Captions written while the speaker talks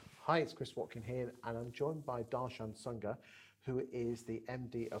Hi, it's Chris Watkin here, and I'm joined by Darshan Sunga, who is the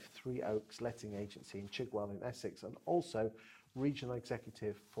MD of Three Oaks Letting Agency in Chigwell in Essex, and also Regional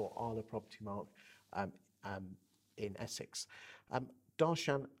Executive for Arla Property Mark in Essex.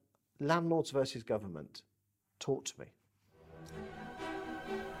 Darshan, landlords versus government, talk to me.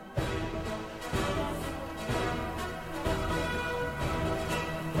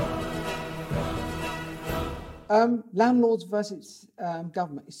 Landlords versus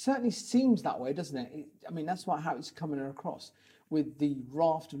government. It certainly seems that way, doesn't it? That's how it's coming across with the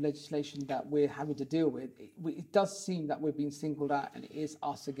raft of legislation that we're having to deal with. It does seem that we're being singled out, and it is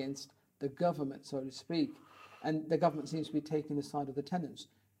us against the government, so to speak. And the government seems to be taking the side of the tenants.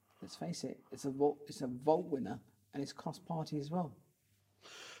 Let's face it, it's a vote winner, and it's cross-party as well.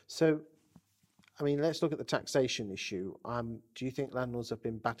 So, let's look at the taxation issue. Do you think landlords have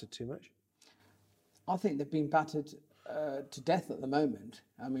been battered too much? I think they've been battered to death at the moment.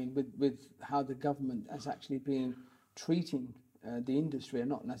 With how the government has actually been treating the industry, and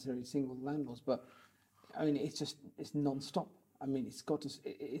not necessarily single landlords, but it's non-stop. There's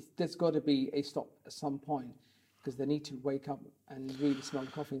got to be a stop at some point, because they need to wake up and really smell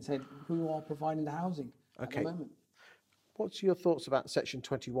the coffee and say who are providing the housing at the moment. What's your thoughts about Section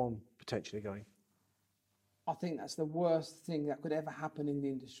 21 potentially going? I think that's the worst thing that could ever happen in the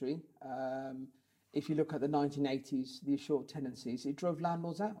industry. If you look at the 1980s, the assured tenancies, it drove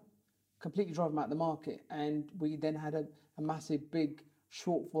landlords out, completely drove them out of the market. And we then had a massive, big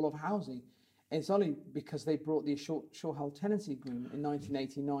shortfall of housing. And it's only because they brought the Assured Held Tenancy Agreement in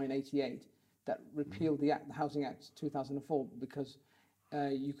 1989-88 that repealed the Housing Act 2004, because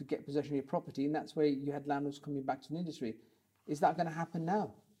you could get possession of your property, and that's where you had landlords coming back to the industry. Is that going to happen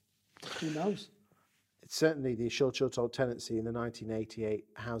now? Who knows? Certainly the Assured Held Tenancy in the 1988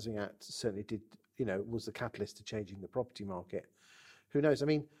 Housing Act certainly did, was the catalyst to changing the property market. Who knows?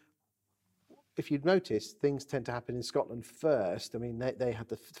 If you'd noticed, things tend to happen in Scotland first. They had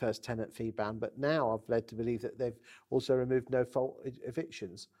the first tenant fee ban, but now I've led to believe that they've also removed no-fault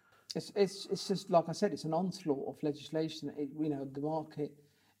evictions. It's just, like I said, it's an onslaught of legislation. The market,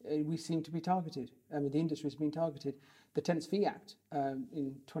 we seem to be targeted. The industry has been targeted. The Tenants Fee Act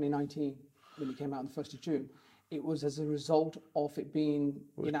in 2019, when it came out on the 1st of June, it was as a result of it being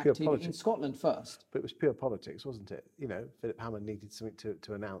enacted in Scotland first. But it was pure politics, wasn't it? Philip Hammond needed something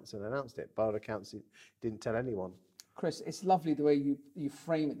to announce and announced it. By all accounts, he didn't tell anyone. Chris, it's lovely the way you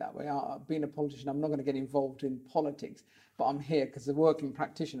frame it that way. Being a politician, I'm not going to get involved in politics, but I'm here because as a working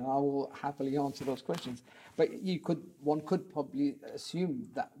practitioner, I will happily answer those questions. But one could probably assume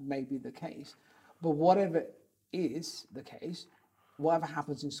that may be the case. But whatever is the case, whatever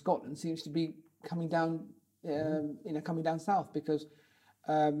happens in Scotland seems to be coming down south, because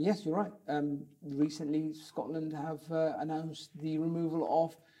yes, you're right. Recently, Scotland have announced the removal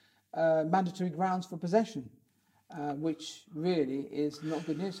of mandatory grounds for possession, which really is not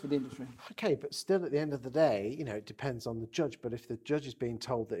good news for the industry. Okay, but still, at the end of the day, it depends on the judge. But if the judge is being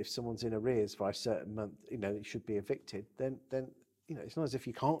told that if someone's in arrears by a certain month, it should be evicted, then it's not as if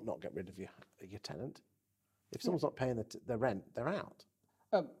you can't not get rid of your tenant. If someone's not paying the rent, they're out.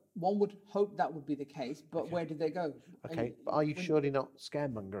 One would hope that would be the case, but where did they go? Okay, but are you surely not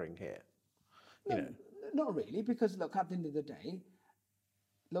scaremongering here? No, not really, because look, at the end of the day,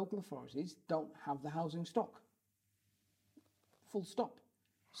 local authorities don't have the housing stock. Full stop.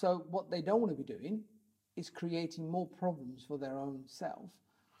 So what they don't want to be doing is creating more problems for their own self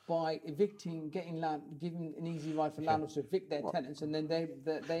by evicting, giving an easy ride for landlords to evict their tenants, and then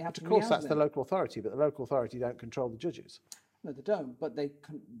they have to. Of course, that's the local authority, but the local authority don't control the judges. No, they don't. But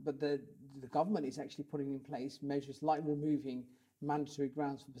the government is actually putting in place measures like removing mandatory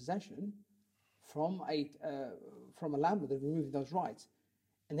grounds for possession from a landlord. They're removing those rights,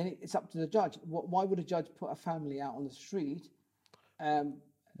 and then it's up to the judge. Why would a judge put a family out on the street?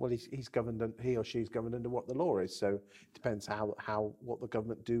 Well, he's governed. He or she's governed under what the law is. So it depends what the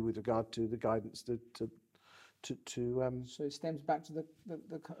government do with regard to the guidance to. So it stems back to the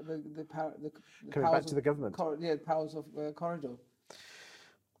coming back to the government. The powers of corridor.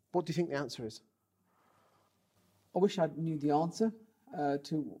 What do you think the answer is? I wish I knew the answer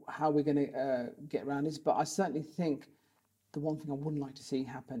to how we're going to get around this, but I certainly think the one thing I wouldn't like to see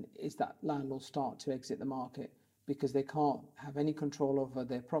happen is that landlords start to exit the market because they can't have any control over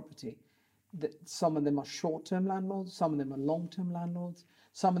their property. Some of them are short-term landlords, some of them are long-term landlords,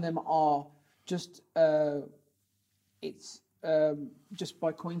 some of them are just just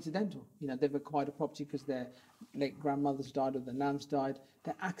by coincidental. They've acquired a property because their late grandmothers died or their nans died.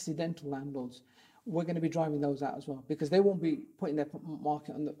 They're accidental landlords. We're going to be driving those out as well, because they won't be putting their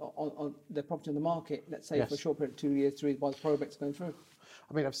market on their property on the market, let's say for a short period of 2 years, 3 years, while the probate's going through.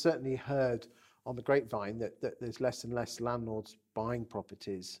 I mean, I've certainly heard on the grapevine that there's less and less landlords buying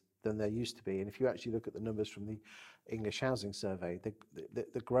properties than there used to be. And if you actually look at the numbers from the English Housing Survey,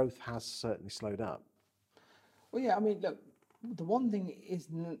 the growth has certainly slowed up. Well, yeah, I mean, look, the one thing is...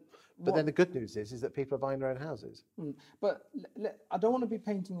 But then the good news is that people are buying their own houses. But I don't want to be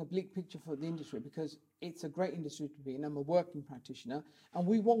painting a bleak picture for the industry, because it's a great industry to be in. I'm a working practitioner, and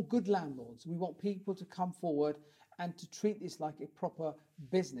we want good landlords. We want people to come forward and to treat this like a proper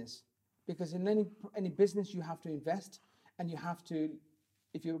business, because in any business you have to invest, and you have to,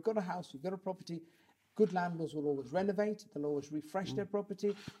 if you've got a house, you've got a property, good landlords will always renovate, they'll always refresh their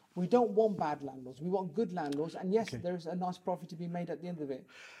property. We don't want bad landlords, we want good landlords, and yes, there's a nice profit to be made at the end of it.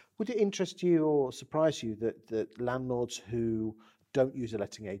 Would it interest you or surprise you that landlords who don't use a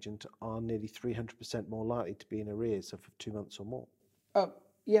letting agent are nearly 300% more likely to be in arrears for 2 months or more?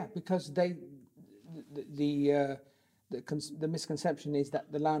 Yeah, because the misconception is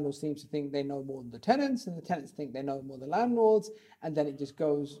that the landlord seems to think they know more than the tenants, and the tenants think they know more than the landlords, and then it just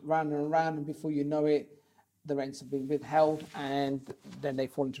goes round and round, and before you know it, the rents have been withheld, and then they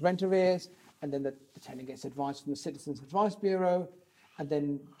fall into rent arrears, and then the tenant gets advice from the Citizens Advice Bureau, and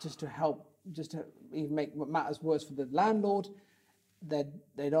then just to even make what matters worse for the landlord, they're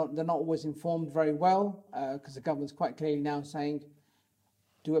not always informed very well, because the government's quite clearly now saying,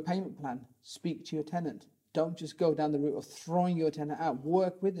 do a payment plan, speak to your tenant. Don't just go down the route of throwing your tenant out.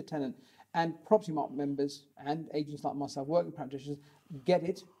 Work with the tenant. And property market members and agents like myself, working practitioners, get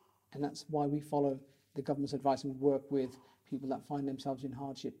it. And that's why we follow the government's advice and work with people that find themselves in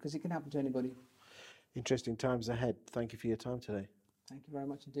hardship, because it can happen to anybody. Interesting times ahead. Thank you for your time today. Thank you very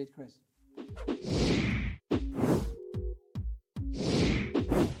much indeed, Chris.